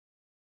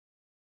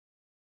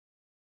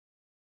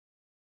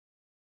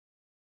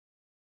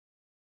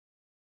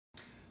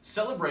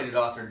Celebrated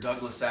author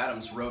Douglas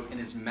Adams wrote in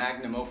his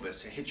magnum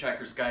opus, A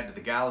Hitchhiker's Guide to the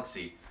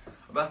Galaxy,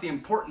 about the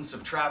importance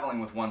of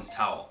traveling with one's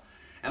towel.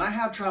 And I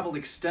have traveled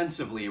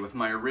extensively with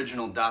my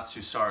original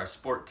Datsusara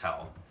sport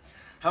towel.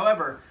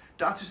 However,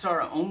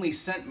 Datsusara only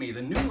sent me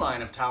the new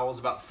line of towels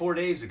about 4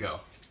 days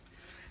ago.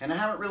 And I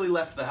haven't really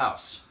left the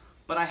house,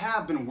 but I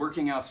have been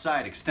working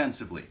outside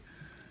extensively.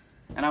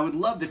 And I would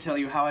love to tell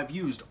you how I've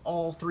used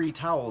all 3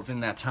 towels in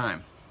that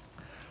time.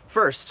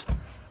 First,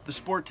 the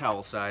sport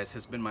towel size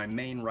has been my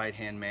main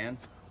right-hand man,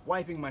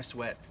 wiping my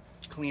sweat,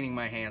 cleaning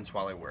my hands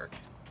while I work.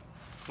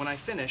 When I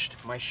finished,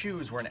 my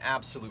shoes were an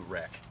absolute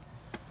wreck.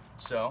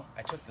 So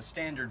I took the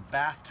standard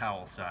bath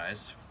towel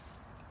size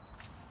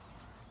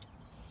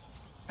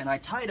and I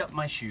tied up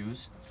my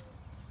shoes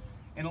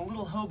in a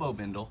little hobo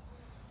bindle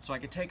so I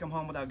could take them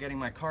home without getting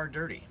my car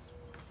dirty.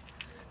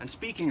 And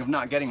speaking of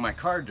not getting my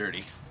car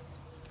dirty,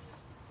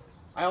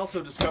 I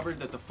also discovered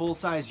that the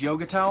full-size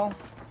yoga towel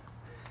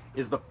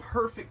is the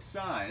perfect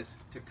size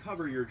to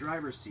cover your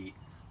driver's seat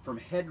from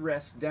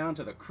headrest down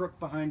to the crook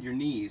behind your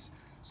knees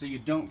so you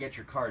don't get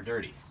your car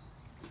dirty.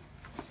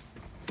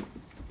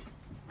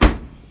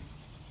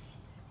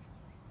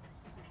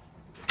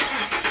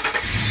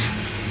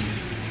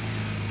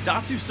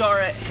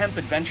 Datsusara Hemp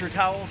Adventure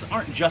Towels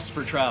aren't just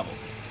for travel.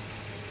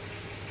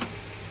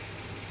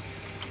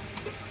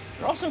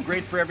 They're also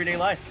great for everyday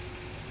life.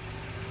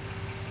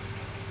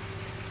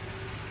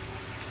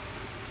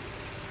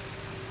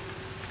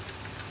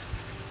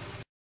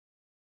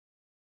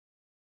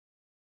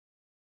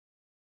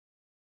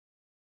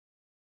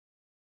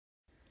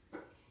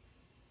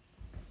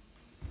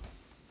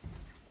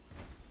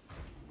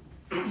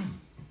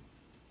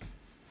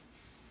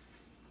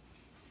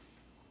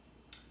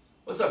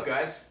 What's up,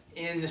 guys?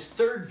 In this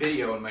third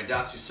video in my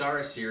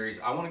Datsusara series,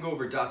 I want to go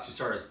over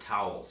Datsusara's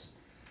towels.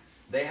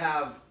 They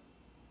have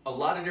a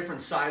lot of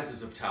different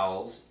sizes of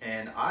towels,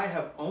 and I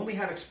have only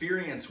had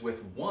experience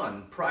with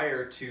one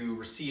prior to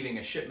receiving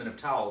a shipment of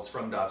towels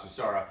from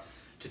Datsusara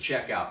to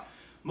check out.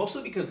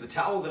 Mostly because the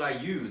towel that I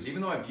use,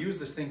 even though I've used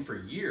this thing for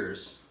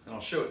years, and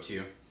I'll show it to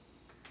you,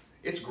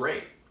 it's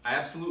great. I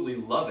absolutely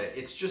love it.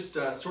 It's just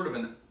sort of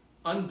an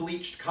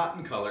unbleached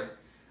cotton color.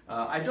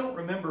 I don't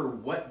remember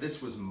what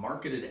this was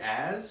marketed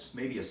as,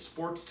 maybe a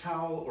sports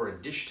towel or a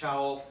dish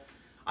towel.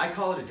 I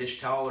call it a dish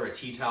towel or a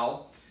tea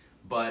towel,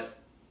 but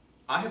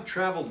I have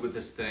traveled with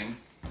this thing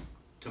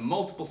to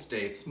multiple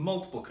states,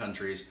 multiple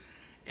countries,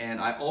 and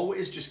I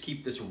always just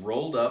keep this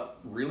rolled up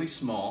really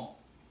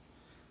small,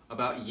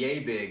 about yay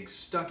big,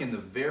 stuck in the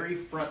very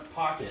front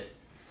pocket,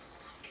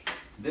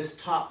 this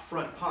top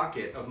front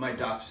pocket of my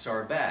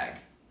Datsusara bag.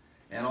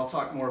 And I'll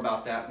talk more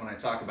about that when I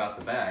talk about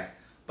the bag.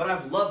 But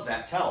I've loved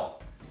that towel.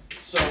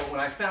 So when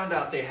I found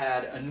out they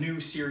had a new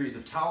series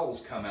of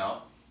towels come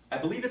out, I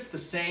believe it's the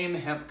same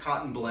hemp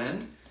cotton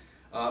blend,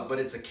 but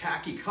it's a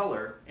khaki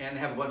color and they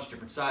have a bunch of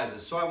different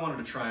sizes. So I wanted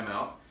to try them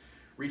out,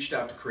 reached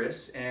out to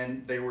Chris,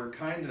 and they were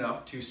kind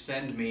enough to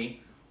send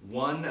me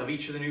one of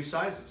each of the new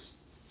sizes.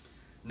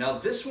 Now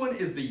this one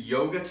is the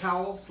yoga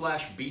towel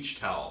 / beach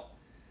towel.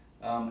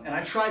 And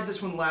I tried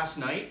this one last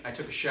night. I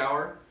took a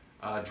shower,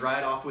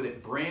 dried off with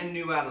it brand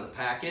new out of the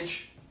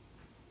package,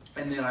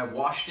 and then I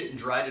washed it and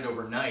dried it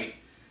overnight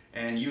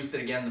and used it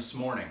again this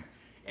morning.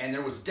 And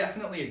there was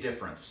definitely a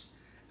difference.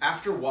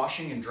 After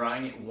washing and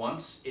drying it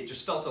once, it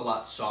just felt a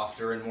lot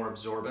softer and more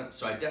absorbent,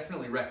 so I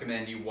definitely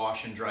recommend you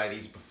wash and dry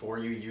these before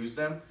you use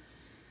them.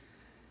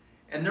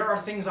 And there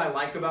are things I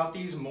like about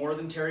these more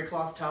than terry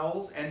cloth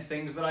towels and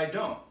things that I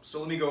don't. So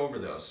let me go over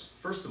those.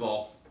 First of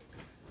all,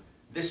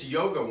 this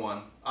yoga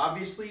one,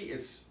 obviously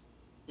it's,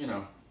 you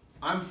know,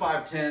 I'm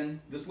 5'10",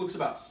 this looks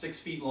about 6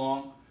 feet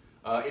long.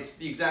 It's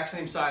the exact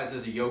same size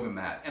as a yoga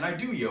mat, and I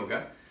do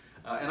yoga.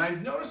 And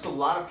I've noticed a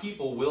lot of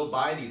people will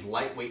buy these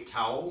lightweight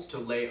towels to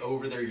lay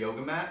over their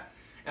yoga mat.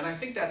 And I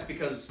think that's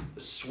because the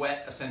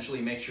sweat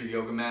essentially makes your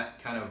yoga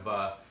mat kind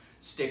of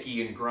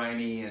sticky and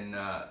grimy and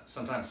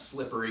sometimes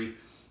slippery.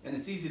 And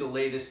it's easy to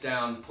lay this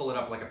down, pull it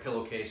up like a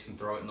pillowcase and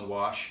throw it in the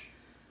wash.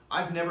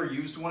 I've never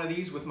used one of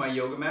these with my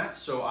yoga mat,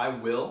 so I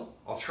will.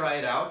 I'll try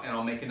it out and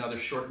I'll make another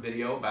short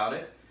video about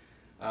it.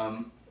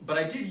 But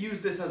I did use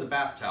this as a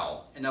bath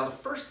towel. And now the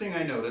first thing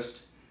I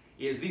noticed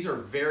is these are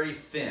very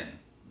thin.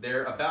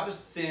 They're about as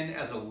thin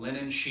as a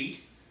linen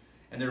sheet,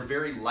 and they're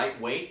very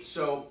lightweight.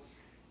 So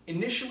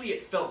initially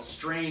it felt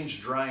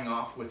strange drying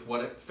off with what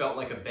it felt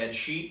like a bed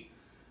sheet.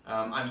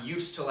 I'm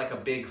used to like a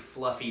big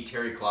fluffy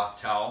terry cloth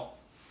towel.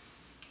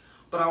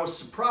 But I was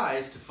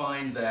surprised to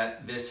find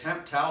that this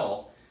hemp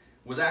towel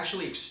was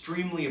actually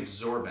extremely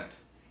absorbent.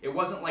 It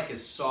wasn't like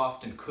as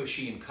soft and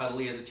cushy and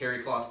cuddly as a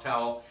terry cloth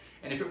towel.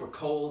 And if it were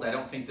cold, I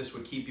don't think this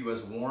would keep you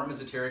as warm as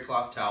a terry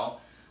cloth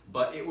towel,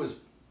 but it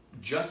was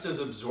just as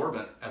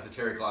absorbent as a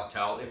terry cloth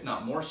towel, if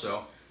not more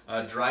so.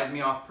 Dried me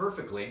off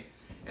perfectly.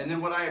 And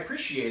then what I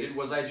appreciated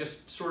was I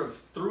just sort of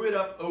threw it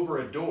up over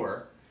a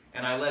door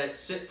and I let it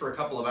sit for a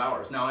couple of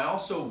hours. Now I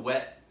also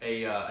wet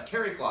a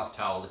terry cloth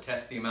towel to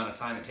test the amount of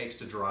time it takes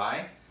to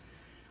dry.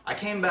 I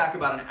came back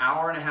about an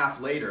hour and a half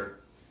later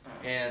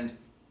and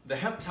the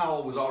hemp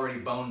towel was already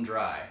bone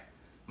dry.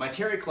 My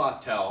terry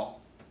cloth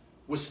towel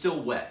was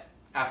still wet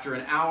after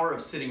an hour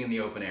of sitting in the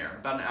open air,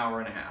 about an hour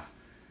and a half.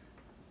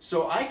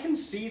 So I can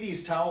see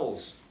these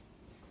towels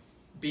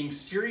being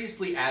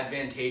seriously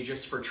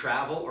advantageous for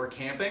travel or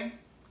camping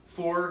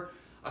for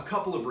a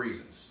couple of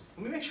reasons.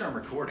 Let me make sure I'm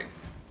recording.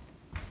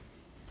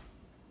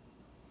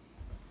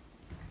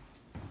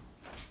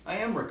 I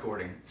am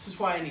recording. This is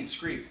why I need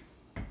Screep.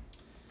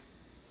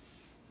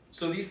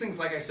 So these things,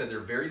 like I said,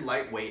 they're very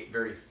lightweight,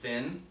 very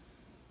thin,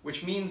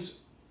 which means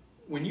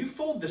when you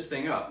fold this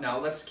thing up, now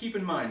let's keep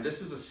in mind,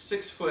 this is a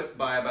 6 foot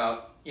by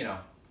about,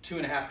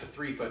 2.5 to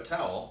 3 foot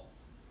towel.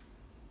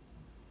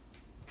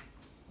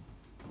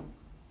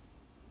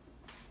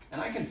 And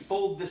I can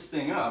fold this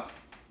thing up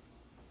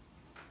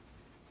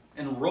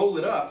and roll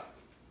it up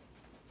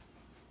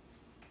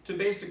to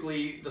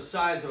basically the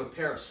size of a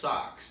pair of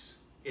socks.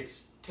 It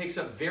takes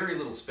up very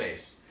little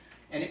space,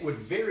 and it would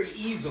very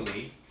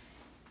easily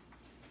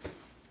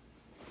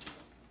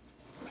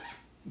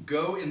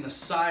go in the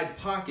side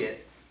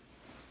pocket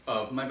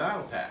of my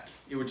battle pack.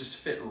 It would just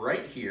fit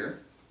right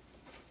here.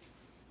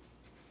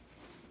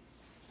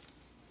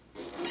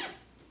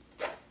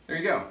 There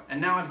you go. And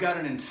now I've got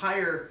an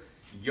entire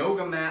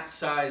yoga mat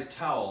sized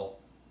towel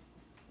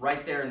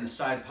right there in the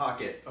side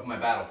pocket of my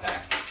battle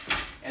pack.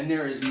 And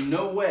there is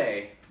no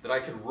way that I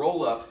could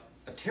roll up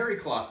a terry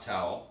cloth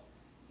towel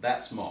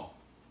that small.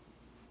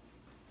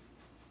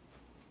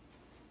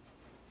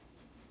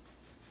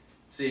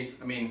 See,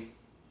 I mean,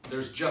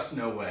 there's just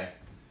no way.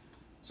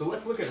 So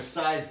let's look at a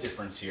size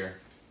difference here.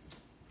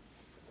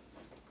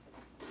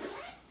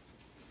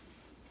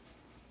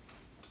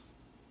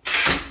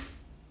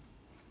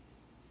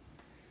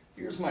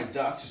 Here's my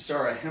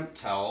Datsusara hemp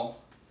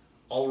towel,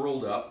 all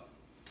rolled up,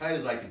 tight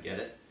as I could get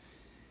it.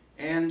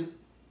 And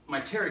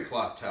my terry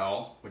cloth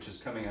towel, which is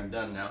coming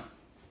undone now.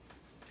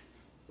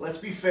 Let's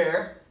be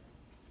fair.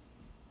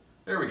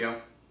 There we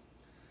go.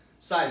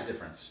 Size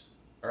difference.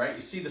 All right,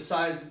 you see the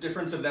size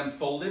difference of them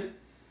folded?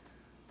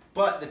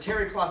 But the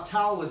terry cloth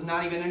towel is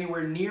not even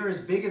anywhere near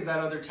as big as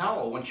that other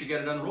towel once you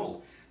get it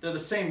unrolled. They're the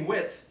same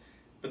width,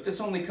 but this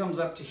only comes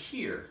up to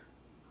here.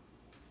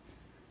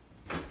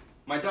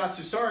 My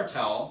Datsusara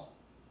towel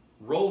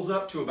rolls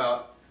up to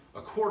about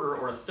 1/4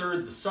 or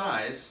 1/3 the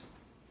size,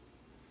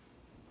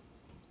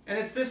 and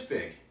it's this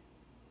big.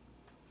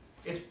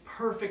 It's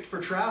perfect for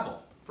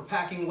travel, for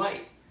packing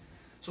light.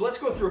 So let's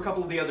go through a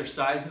couple of the other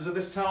sizes of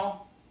this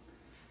towel.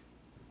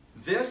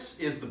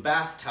 This is the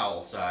bath towel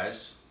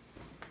size.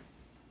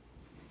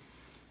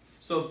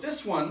 So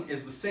this one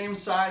is the same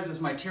size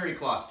as my terry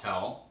cloth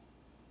towel,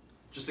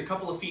 just a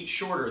couple of feet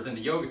shorter than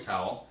the yoga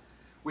towel,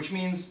 which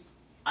means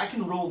I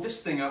can roll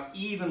this thing up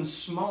even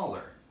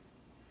smaller.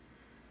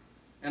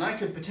 And I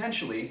could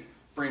potentially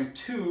bring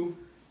 2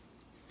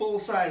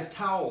 full-size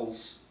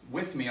towels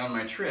with me on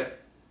my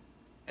trip,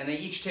 and they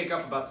each take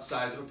up about the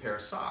size of a pair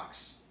of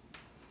socks.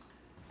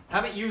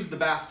 Haven't used the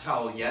bath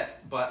towel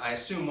yet, but I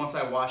assume once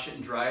I wash it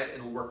and dry it,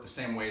 it'll work the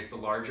same way as the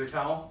larger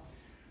towel.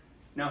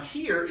 Now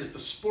here is the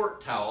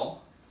sport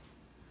towel,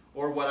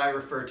 or what I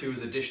refer to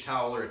as a dish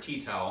towel or a tea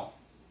towel.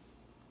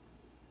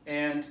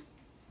 And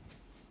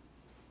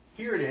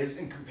here it is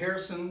in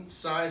comparison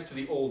size to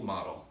the old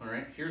model. All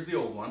right, here's the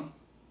old one.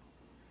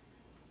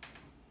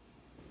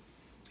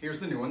 Here's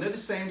the new one. They're the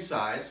same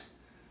size.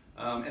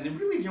 And then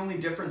really the only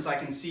difference I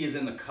can see is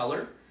in the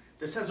color.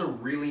 This has a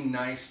really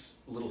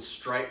nice little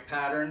stripe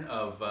pattern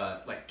of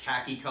like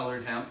khaki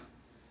colored hemp.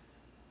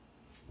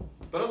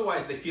 But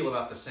otherwise they feel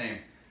about the same.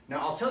 Now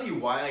I'll tell you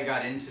why I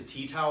got into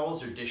tea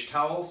towels or dish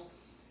towels.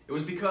 It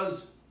was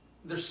because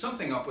there's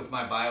something up with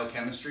my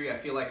biochemistry. I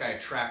feel like I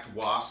attract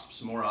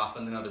wasps more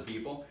often than other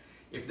people.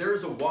 If there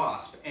is a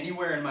wasp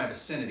anywhere in my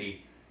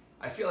vicinity,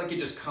 I feel like it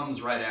just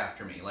comes right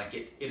after me. Like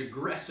it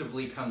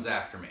aggressively comes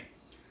after me.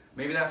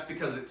 Maybe that's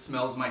because it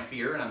smells my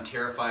fear and I'm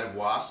terrified of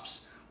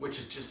wasps, which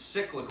is just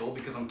cyclical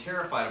because I'm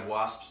terrified of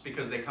wasps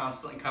because they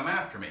constantly come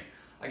after me.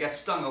 I get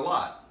stung a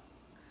lot.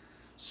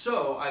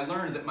 So I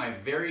learned that my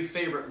very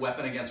favorite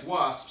weapon against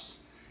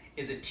wasps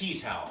is a tea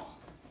towel.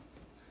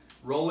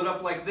 Roll it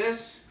up like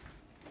this,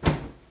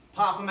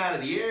 pop them out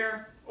of the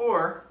air,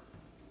 or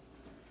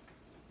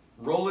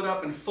roll it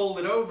up and fold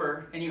it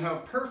over, and you have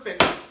a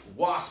perfect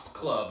wasp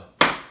club.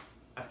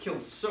 I've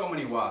killed so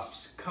many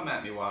wasps. Come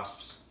at me,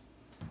 wasps.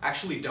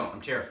 Actually, don't.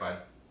 I'm terrified.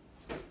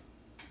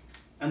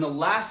 And the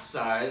last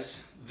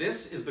size,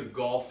 this is the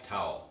golf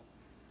towel.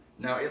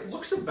 Now, it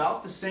looks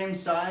about the same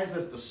size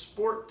as the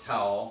sport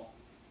towel,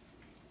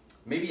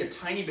 maybe a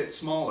tiny bit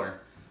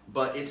smaller,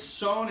 but it's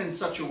sewn in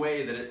such a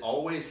way that it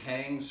always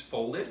hangs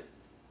folded,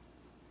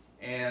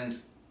 and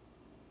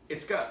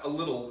it's got a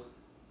little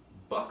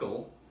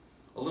buckle,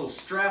 a little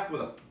strap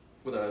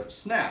with a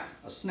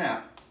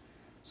snap.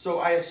 So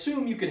I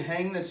assume you could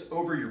hang this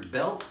over your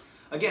belt.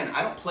 Again,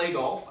 I don't play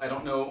golf. I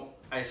don't know.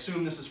 I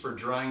assume this is for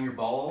drying your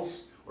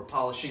balls or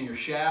polishing your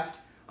shaft.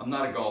 I'm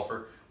not a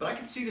golfer, but I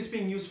could see this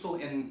being useful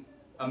in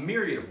a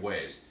myriad of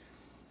ways.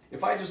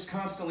 If I just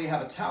constantly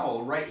have a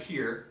towel right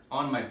here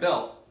on my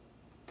belt,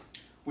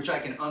 which I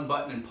can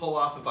unbutton and pull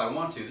off if I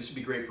want to, this would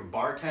be great for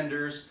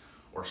bartenders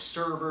or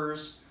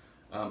servers,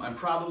 I'm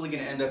probably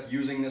going to end up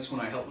using this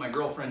when I help my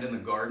girlfriend in the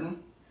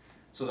garden,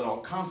 so that I'll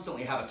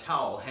constantly have a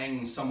towel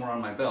hanging somewhere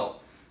on my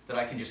belt that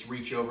I can just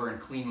reach over and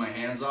clean my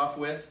hands off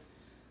with.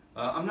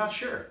 I'm not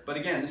sure, but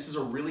again, this is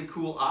a really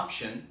cool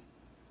option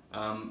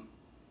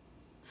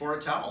for a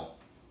towel.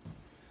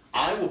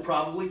 I will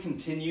probably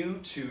continue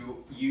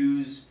to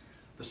use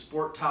the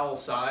sport towel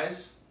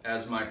size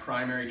as my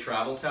primary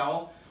travel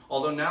towel,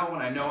 although now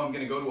when I know I'm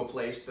going to go to a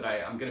place that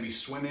I'm going to be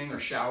swimming or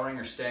showering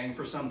or staying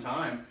for some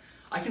time,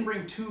 I can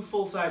bring 2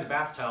 full-size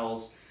bath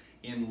towels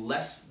in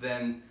less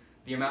than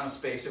the amount of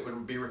space it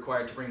would be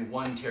required to bring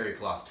 1 terry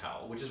cloth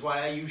towel, which is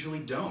why I usually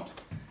don't.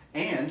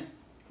 And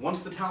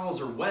once the towels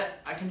are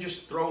wet, I can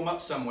just throw them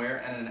up somewhere,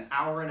 and in an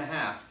hour and a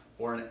half,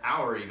 or an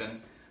hour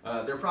even,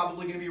 they're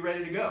probably going to be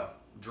ready to go.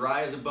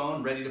 Dry as a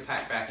bone, ready to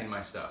pack back in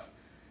my stuff.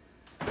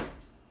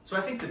 So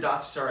I think the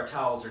Datsusara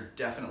towels are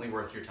definitely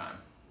worth your time.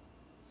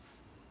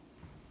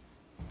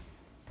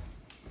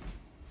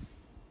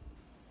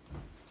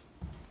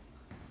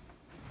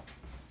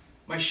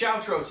 My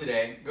shoutro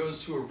today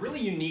goes to a really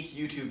unique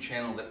YouTube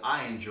channel that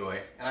I enjoy,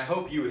 and I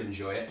hope you would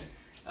enjoy it.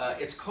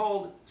 It's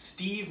called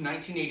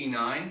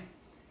Steve1989,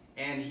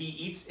 and he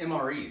eats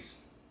MREs.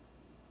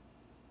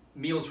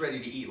 Meals ready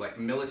to eat, like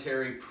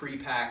military,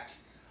 pre-packed,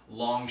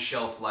 long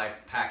shelf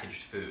life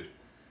packaged food.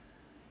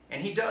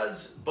 And he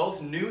does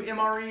both new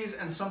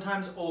MREs and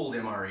sometimes old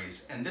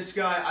MREs. And this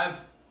guy,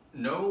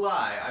 no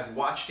lie, I've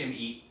watched him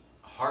eat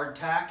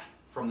hardtack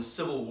from the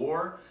Civil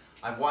War.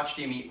 I've watched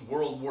him eat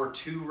World War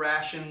II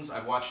rations.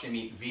 I've watched him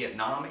eat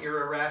Vietnam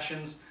era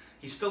rations.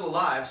 He's still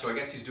alive, so I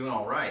guess he's doing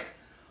all right.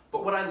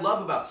 But what I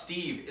love about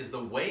Steve is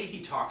the way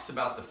he talks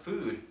about the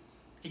food.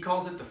 He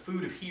calls it the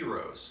food of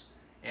heroes.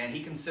 And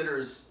he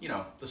considers, you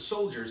know, the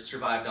soldiers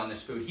survived on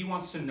this food. He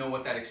wants to know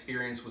what that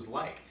experience was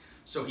like.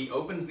 So he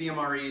opens the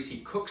MREs, he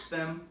cooks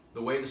them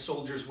the way the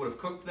soldiers would have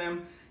cooked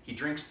them. He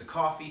drinks the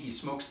coffee, he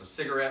smokes the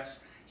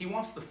cigarettes. He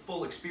wants the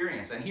full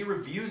experience, and he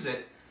reviews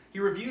it. He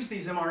reviews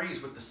these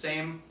MREs with the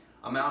same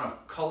amount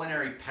of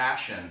culinary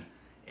passion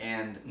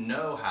and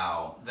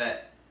know-how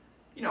that,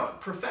 you know, a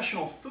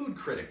professional food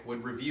critic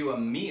would review a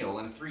meal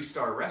in a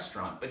 3-star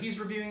restaurant, but he's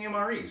reviewing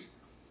MREs.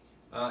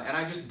 And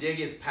I just dig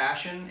his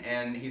passion,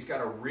 and he's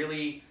got a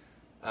really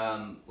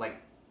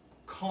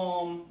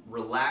calm,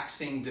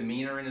 relaxing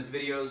demeanor in his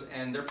videos,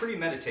 and they're pretty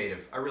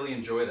meditative. I really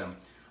enjoy them.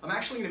 I'm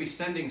actually going to be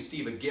sending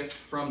Steve a gift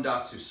from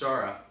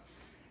Datsusara,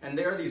 and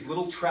they're these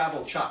little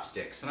travel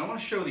chopsticks, and I want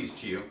to show these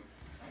to you.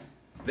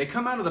 They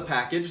come out of the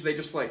package, they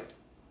just like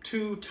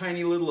 2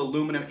 tiny little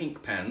aluminum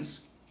ink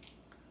pens,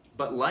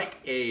 but like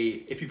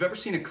if you've ever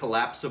seen a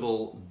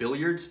collapsible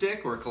billiard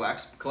stick or a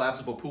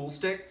collapsible pool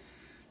stick,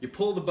 you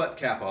pull the butt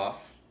cap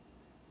off,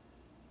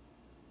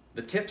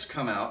 the tips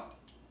come out,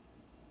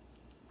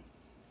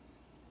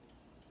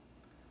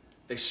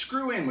 they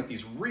screw in with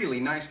these really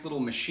nice little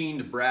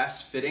machined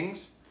brass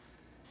fittings,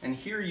 and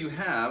here you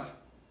have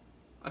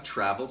a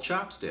travel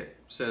chopstick. It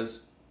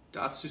says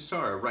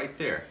Datsusara right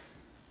there.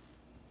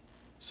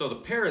 So the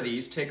pair of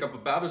these take up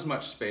about as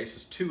much space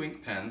as 2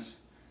 ink pens,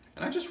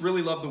 and I just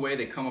really love the way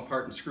they come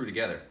apart and screw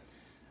together.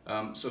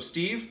 So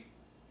Steve,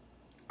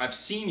 I've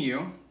seen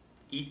you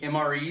eat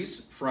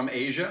MREs from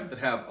Asia that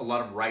have a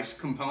lot of rice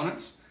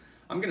components.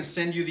 I'm going to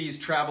send you these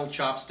travel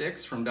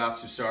chopsticks from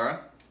Datsusara.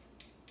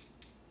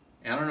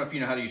 And I don't know if you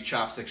know how to use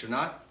chopsticks or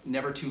not.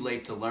 Never too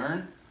late to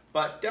learn,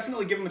 but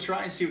definitely give them a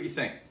try and see what you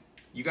think.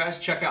 You guys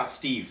check out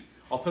Steve.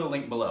 I'll put a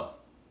link below.